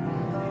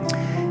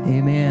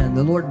 Amen.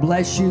 The Lord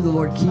bless you. The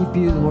Lord keep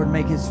you. The Lord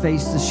make his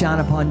face to shine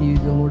upon you.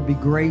 The Lord be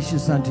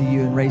gracious unto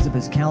you and raise up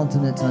his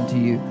countenance unto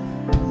you.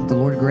 The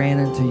Lord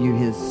grant unto you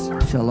his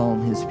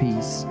shalom, his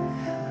peace.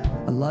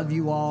 I love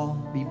you all.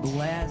 Be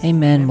blessed.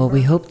 Amen. Well,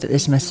 we hope that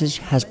this message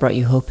has brought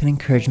you hope and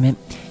encouragement,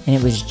 and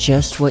it was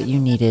just what you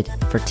needed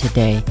for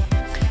today.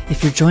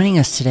 If you're joining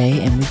us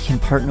today and we can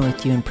partner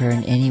with you in prayer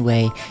in any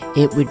way,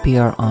 it would be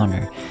our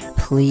honor.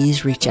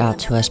 Please reach out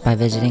to us by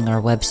visiting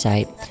our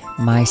website,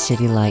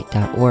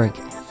 mycitylight.org.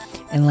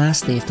 And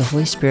lastly, if the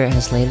Holy Spirit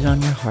has laid it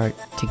on your heart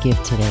to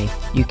give today,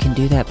 you can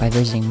do that by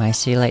visiting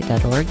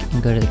mycitylight.org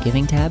and go to the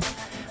Giving tab,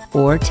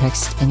 or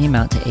text any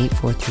amount to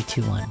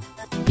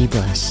 84321. Be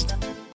blessed.